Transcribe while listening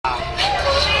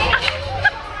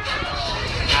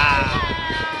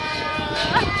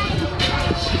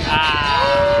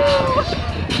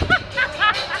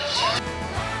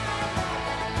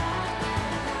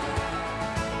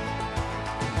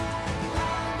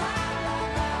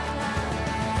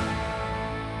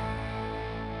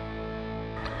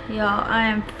Y'all, I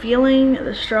am feeling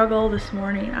the struggle this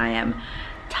morning. I am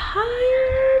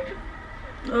tired.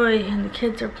 Oy, and the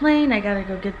kids are playing. I gotta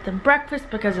go get them breakfast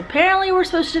because apparently we're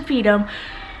supposed to feed them.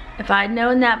 If I'd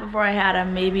known that before I had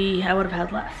them, maybe I would have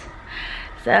had less.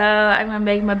 So I'm gonna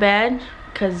make my bed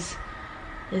because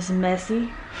it's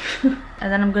messy.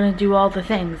 And then I'm gonna do all the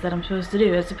things that I'm supposed to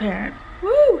do as a parent.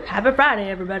 Woo! Happy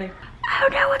Friday, everybody. I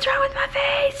don't know what's wrong with my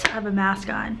face. I have a mask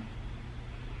on.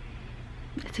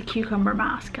 It's a cucumber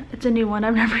mask. It's a new one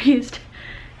I've never used.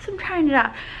 So I'm trying it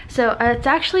out. So it's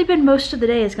actually been most of the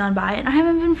day has gone by and I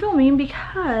haven't been filming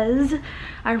because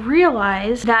I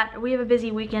realized that we have a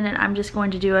busy weekend and I'm just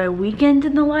going to do a weekend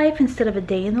in the life instead of a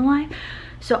day in the life.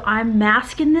 So I'm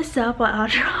masking this up while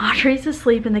Audrey's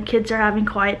asleep and the kids are having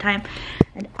quiet time.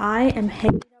 And I am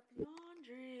hanging up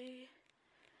laundry.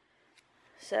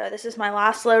 So this is my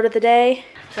last load of the day.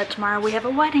 So tomorrow we have a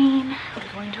wedding.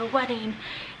 We're going to a wedding.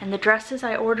 And the dresses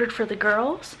I ordered for the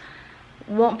girls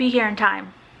won't be here in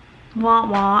time.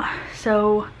 Wah.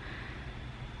 So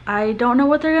I don't know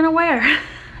what they're gonna wear.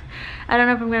 I don't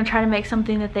know if I'm gonna try to make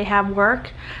something that they have work.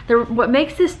 What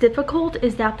makes this difficult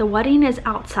is that the wedding is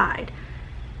outside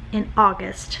in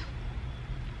August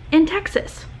in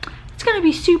Texas. It's gonna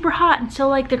be super hot, and so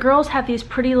like the girls have these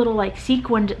pretty little like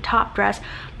sequined top dress,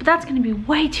 but that's gonna be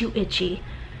way too itchy.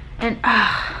 And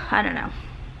I don't know.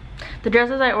 The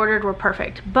dresses I ordered were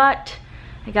perfect, but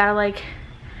I gotta like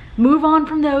move on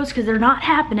from those because they're not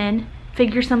happening.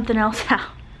 Figure something else out.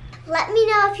 Let me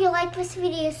know if you like this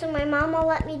video so my mom will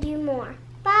let me do more.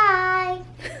 Bye.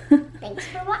 Thanks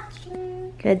for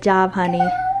watching. Good job, honey.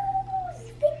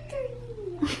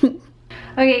 Victory.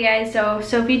 Okay guys, so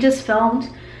Sophie just filmed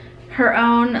her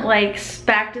own like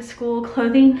back to school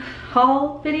clothing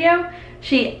haul video.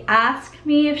 She asked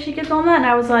me if she could film that and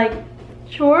I was like,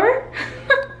 sure.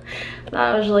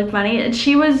 That was really funny. And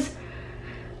she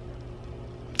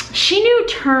knew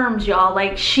terms, y'all.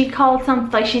 Like she called something,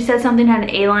 like she said something had an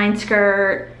A-line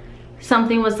skirt,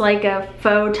 something was like a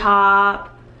faux top.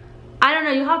 I don't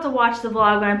know, you'll have to watch the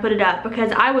vlog when I put it up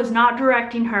because I was not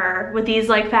directing her with these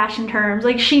like fashion terms.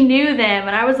 Like she knew them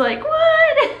and I was like,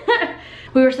 what?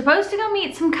 We were supposed to go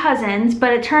meet some cousins,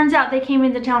 but it turns out they came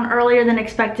into town earlier than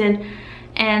expected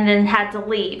and then had to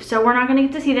leave. So we're not gonna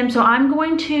get to see them. So I'm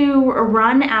going to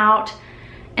run out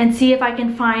and see if I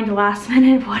can find last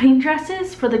minute wedding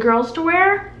dresses for the girls to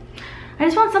wear. I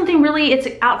just want something really, it's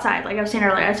outside, like I was saying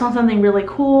earlier. I just want something really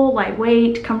cool,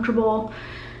 lightweight, comfortable,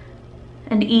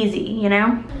 and easy, you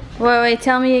know? Wait,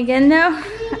 tell me again though.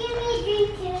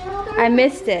 I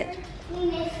missed it.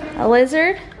 A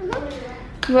lizard?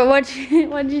 But what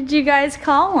did you guys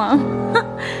call him?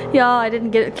 Y'all, I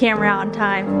didn't get the camera out in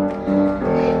time.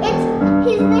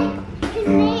 His name,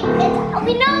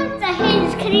 we know it's a he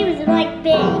because he was like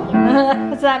big.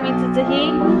 So that means it's a he?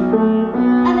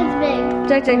 It's big.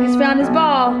 Jack just found his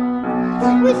ball.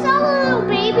 We saw a little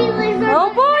baby lizard. Oh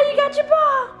boy, you got your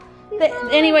ball.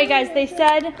 Anyway guys, they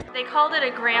called it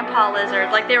a grandpa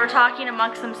lizard. Like they were talking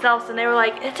amongst themselves and they were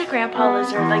like, it's a grandpa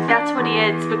lizard. Like that's what he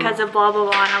is because of blah blah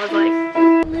blah. And I was like,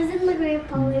 lizard the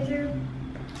grandpa lizard.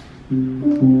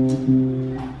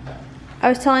 I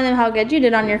was telling them how good you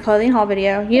did on your clothing haul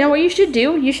video. You know what you should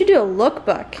do? You should do a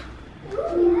lookbook.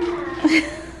 Here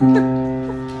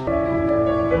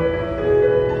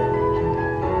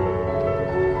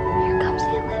comes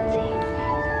Aunt Lindsay.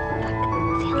 Look,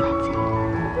 see Aunt Lindsay.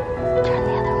 Turn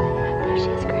the other way. There she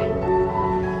is, great.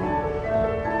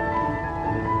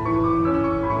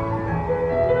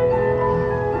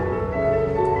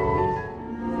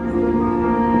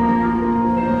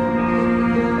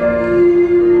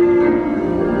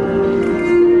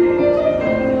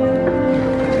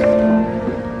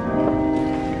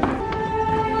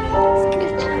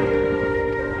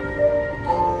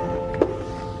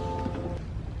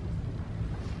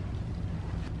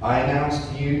 I announce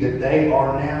to you that they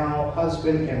are now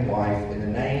husband and wife in the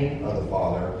name of the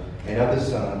Father, and of the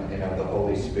Son, and of the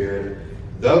Holy Spirit.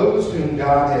 Those whom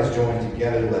God has joined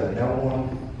together, let no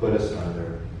one put us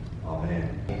under.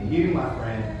 Amen. And you, my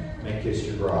friend, may kiss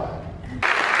your bride.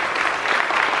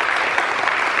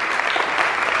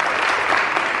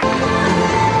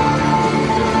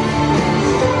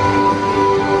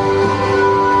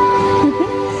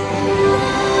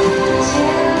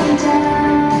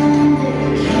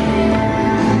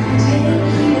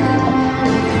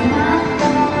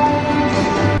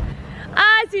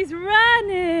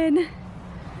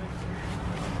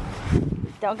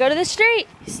 Don't go to the street.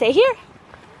 Stay here.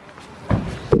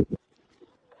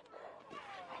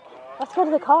 Let's go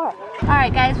to the car. All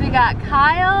right, guys, we got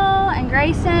Kyle and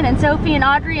Grayson and Sophie and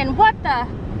Audrey and what the?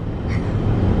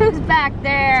 Who's back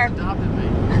there? Adopted me.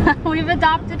 We've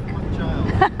adopted. One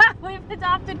child. We've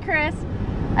adopted Chris.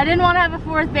 I didn't want to have a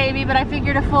fourth baby, but I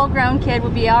figured a full-grown kid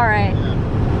would be all right.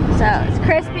 So,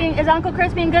 is Uncle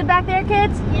Chris being good back there,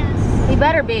 kids? Yes. He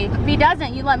better be. If he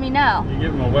doesn't, you let me know. You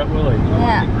give him a wet willy.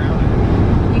 Yeah.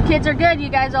 You kids are good. You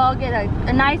guys all get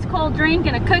a nice cold drink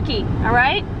and a cookie, all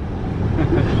right?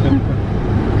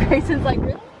 Grayson's like,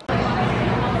 really?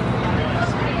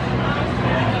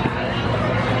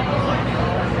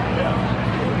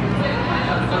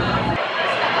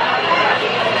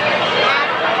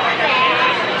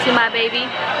 See my baby?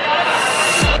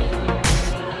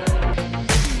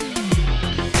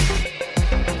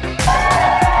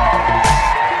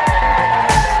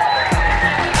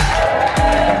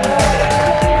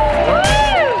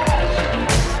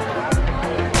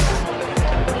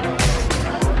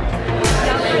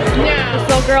 This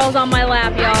little girl's on my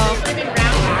lap, y'all.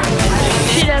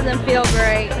 She doesn't feel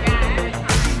great.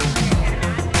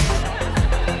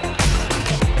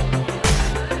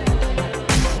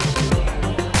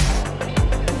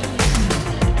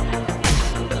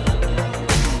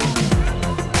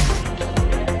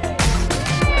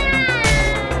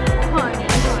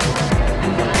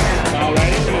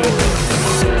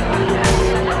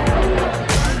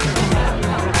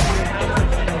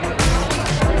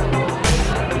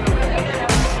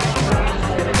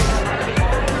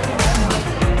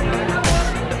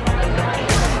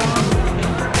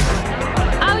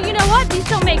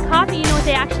 Coffee, you know what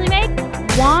they actually make?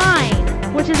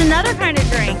 Wine, which is another kind of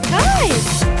drink.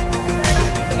 Guys!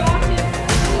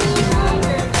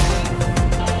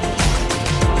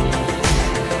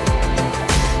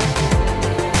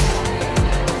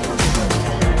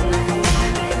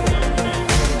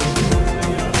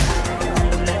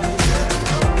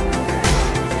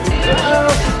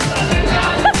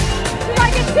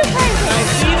 Like it's too crazy. I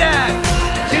see that!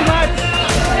 Too much!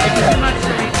 It's too much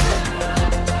for me.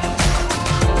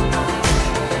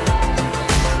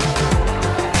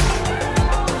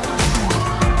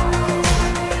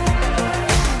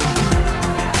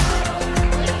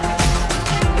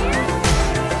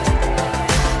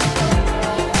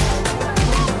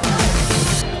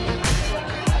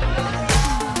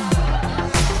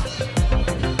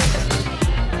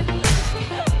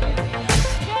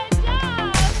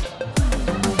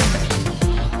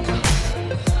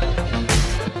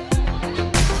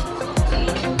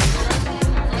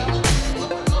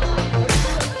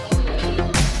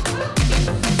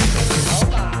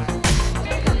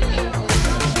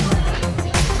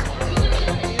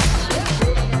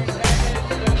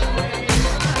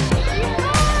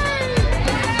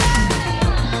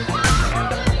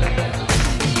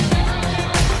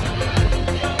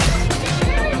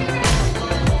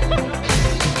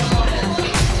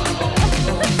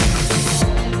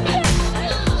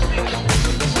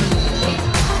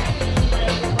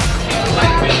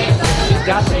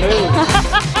 Got to move.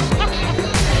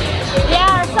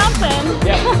 Yeah, or something.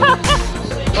 Yeah.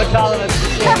 What tolerance?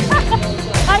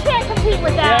 I can't compete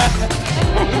with that.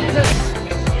 Yeah.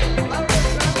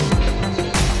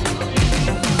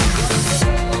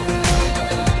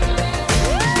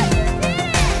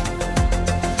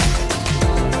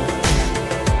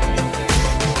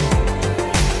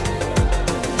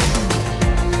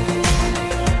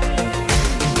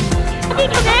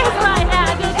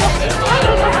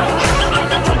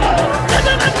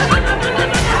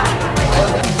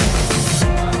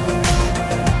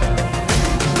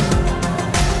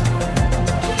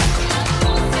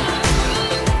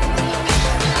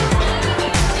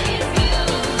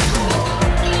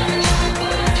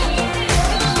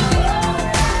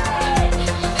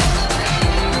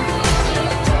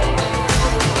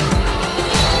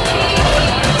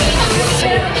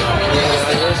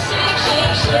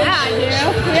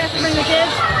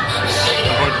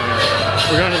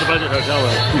 We're going to the budget hotel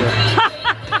though.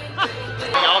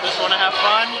 Y'all just want to have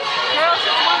fun? Girls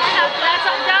just want to have fun.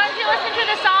 Don't you listen to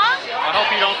the song? I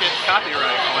hope you don't get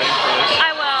copyright claim for this.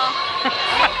 I will.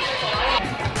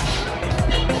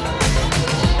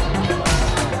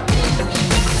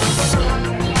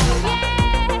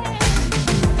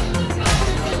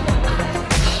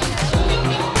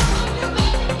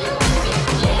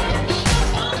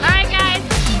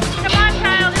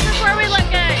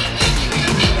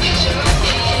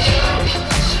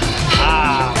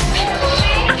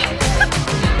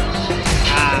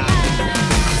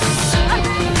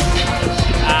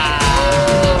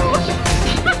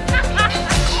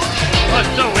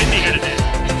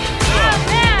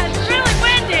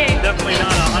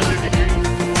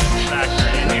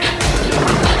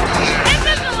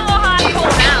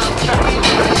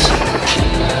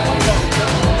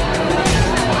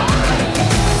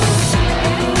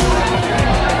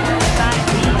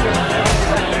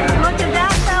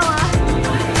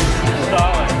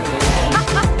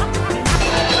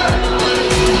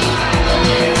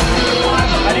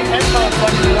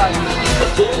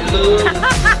 moon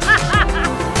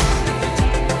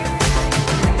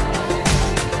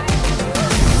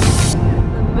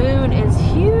is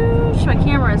huge. My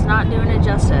camera is not doing it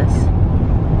justice.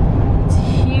 It's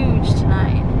huge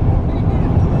tonight.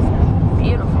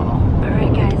 Beautiful.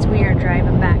 Alright guys, we are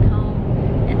driving back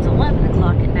home. It's 11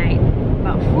 o'clock at night.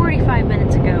 About 45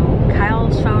 minutes ago,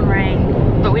 Kyle's phone rang,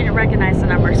 but we didn't recognize the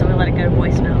number, so we let it go to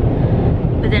voicemail.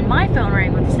 But then my phone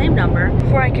rang with the same number.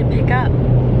 Before I could pick up,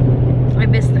 I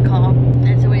missed the call.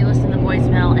 And so we listened to the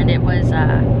voicemail, and it was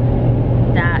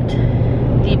that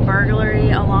the burglary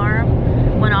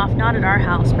alarm went off, not at our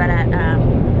house, but at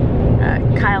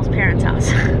Kyle's parents'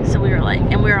 house. So we were like,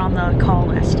 and we were on the call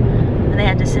list, and they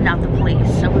had to send out the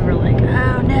police. So we were like,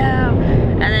 oh no.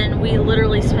 And then we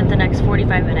literally spent the next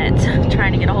 45 minutes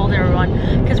trying to get a hold of everyone,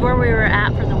 because where we were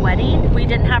at for the wedding, we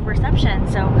didn't have reception.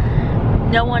 So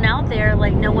no one out there,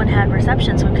 like no one had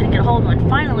reception, so we couldn't get a hold of one.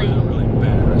 Finally, really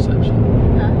bad reception.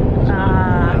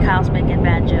 Kyle's making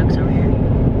bad jokes over here,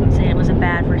 saying it was a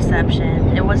bad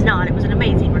reception. It was not. It was an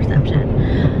amazing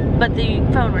reception, but the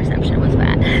phone reception was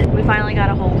bad. We finally got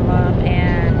a hold of them,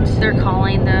 and they're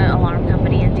calling the alarm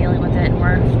company and dealing with it. And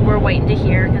we're waiting to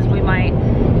hear, because we might,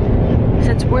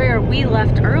 since where we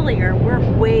left earlier, we're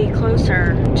way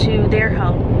closer to their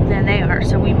home than they are,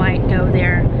 so we might go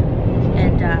there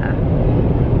and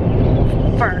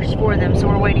first for them. So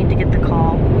we're waiting to get the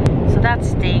call. So that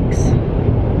stinks.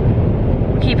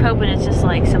 We keep hoping it's just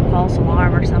like some false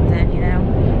alarm or something, you know.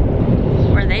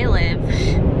 Where they live,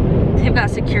 they've got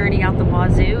security out the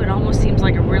wazoo. It almost seems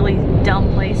like a really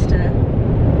dumb place to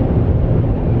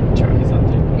Try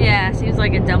something. Yeah, it seems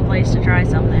like a dumb place to try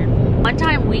something. One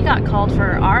time we got called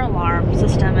for our alarm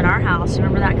system in our house.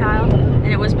 Remember that, Kyle?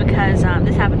 And it was because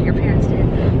this happened to your parents did.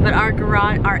 But our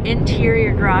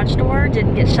interior garage door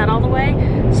didn't get shut all the way,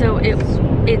 so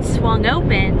it swung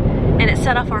open and it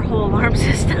set off our whole alarm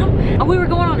system. Oh, we were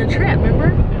going on a trip,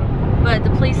 remember? But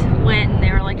the police went and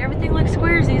they were like, everything looks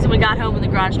squaresies, and we got home and the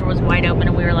garage door was wide open,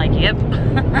 and we were like, yep.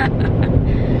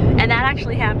 And that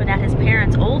actually happened at his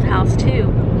parents' old house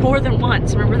too, more than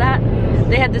once. Remember that?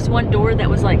 They had this one door that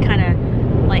was like kind of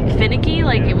like finicky,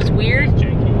 like it was weird.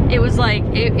 It was like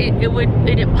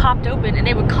it popped open, and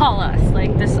they would call us.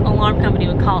 Like this alarm company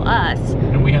would call us.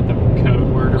 And we had the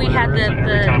code word. We had the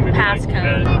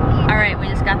passcode. All right, we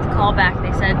just got the call back.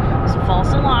 They said it was a false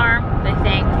alarm. They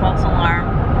think false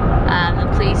alarm. The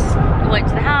police went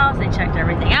to the house. They checked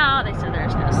everything out. They said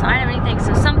there's no sign of anything.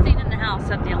 So something in the house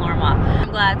set the alarm off. I'm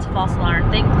glad it's a false alarm.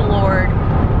 Thank the Lord.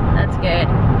 That's good.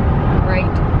 Great.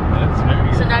 That's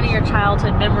very So none of your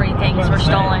childhood memory things were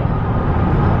stolen.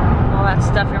 All that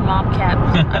stuff your mom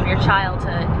kept of your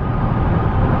childhood,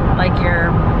 like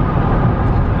your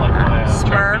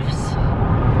Smurfs,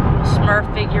 Smurf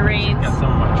figurines. Got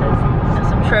some of my trophies. And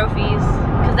some trophies,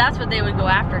 because that's what they would go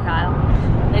after, Kyle.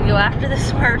 They'd go after the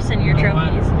Smurfs and your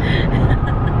trophies.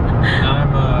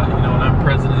 I'm, when I'm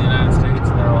president of the United States,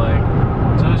 and they're like,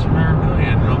 "Judge Memorabilia,"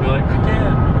 and they'll be like,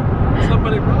 "Again,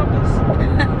 somebody robbed us."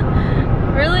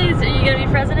 Really? Are you gonna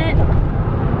be president?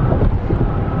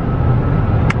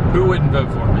 Who wouldn't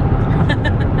vote for me?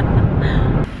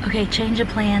 Okay, change of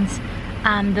plans.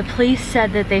 The police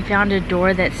said that they found a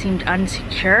door that seemed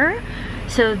unsecure.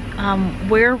 So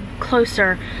we're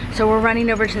closer. So we're running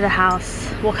over to the house.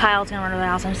 Well, Kyle's gonna run over to the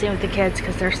house. I'm staying with the kids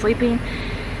because they're sleeping.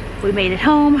 We made it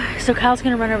home. So Kyle's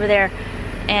gonna run over there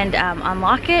and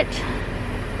unlock it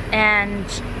and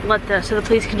so the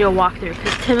police can do a walkthrough,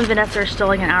 because Tim and Vanessa are still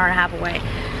like an hour and a half away.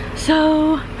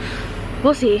 So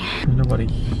we'll see. There's nobody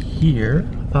here.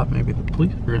 I thought maybe the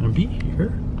police were gonna be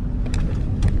here.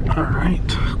 All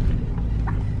right.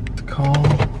 Let's call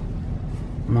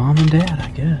Mom and Dad,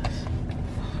 I guess.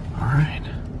 All right.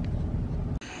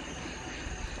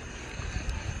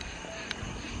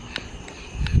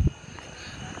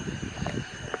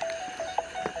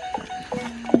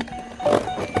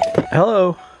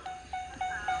 Hello.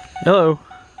 Hello.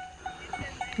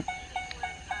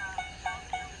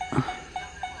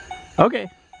 Okay.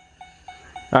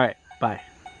 All right, bye.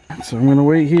 So I'm gonna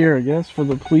wait here, I guess, for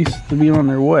the police to be on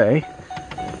their way.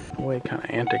 Way kind of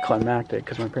anticlimactic,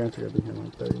 because my parents are gonna be here in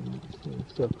like 30 minutes.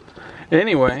 So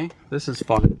anyway, this is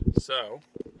fun. So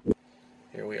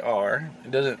here we are. It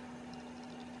doesn't,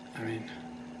 I mean,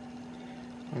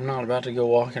 I'm not about to go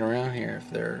walking around here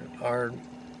if there are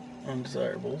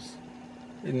undesirables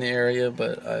in the area,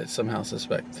 but I somehow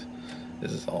suspect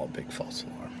this is all a big false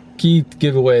alarm. Key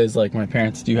giveaway is like my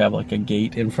parents do have like a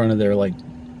gate in front of their like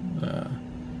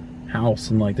house,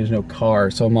 and like there's no car,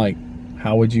 so I'm like,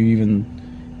 how would you even,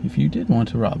 if you did want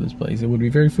to rob this place, it would be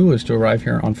very foolish to arrive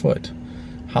here on foot,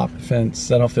 hop the fence,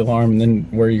 set off the alarm, and then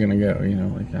where are you gonna go? You know,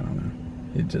 like, I don't know.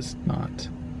 It's just not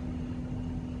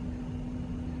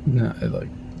No, it like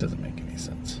doesn't make any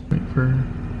sense. Wait for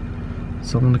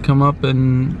someone to come up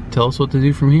and tell us what to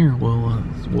do from here.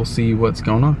 We'll see what's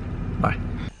going on. Bye.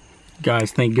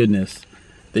 Guys, thank goodness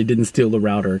they didn't steal the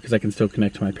router because I can still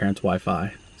connect to my parents'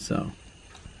 Wi-Fi. So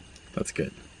that's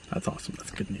good. That's awesome.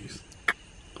 That's good news.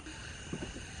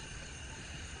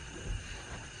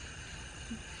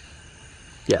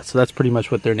 Yeah, so that's pretty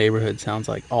much what their neighborhood sounds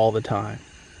like all the time.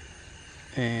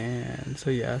 And so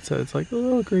yeah, so it's like a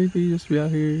little creepy just to be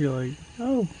out here. You're like,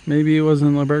 oh, maybe it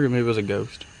wasn't a burglar, maybe it was a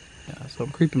ghost. Yeah, so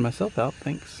I'm creeping myself out.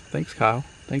 Thanks Kyle.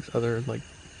 Thanks other like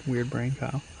weird brain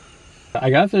Kyle. I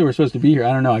guess they were supposed to be here.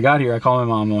 I don't know. I got here, I called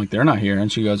my mom, I'm like, they're not here.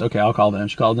 And she goes, okay, I'll call them.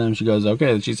 She called them, she goes,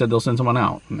 okay. She said they'll send someone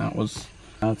out. And that was,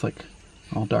 now it's like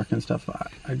all dark and stuff.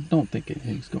 I don't think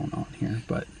anything's going on here,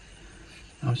 but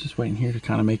I was just waiting here to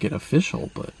kind of make it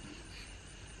official, but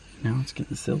now it's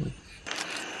getting silly.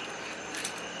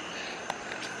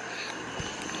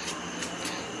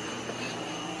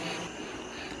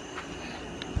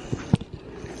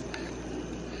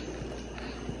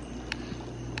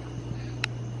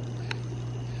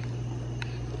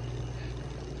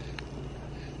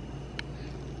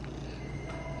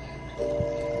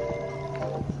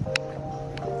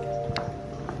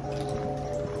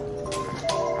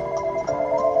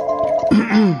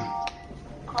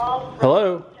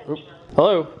 Hello?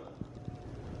 Hello?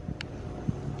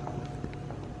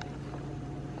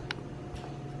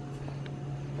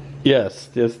 Yes,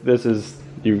 this is,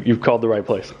 you've called the right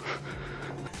place.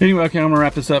 Anyway, okay, I'm gonna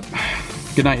wrap this up.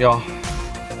 Good night, y'all.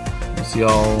 I'll see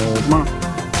y'all tomorrow.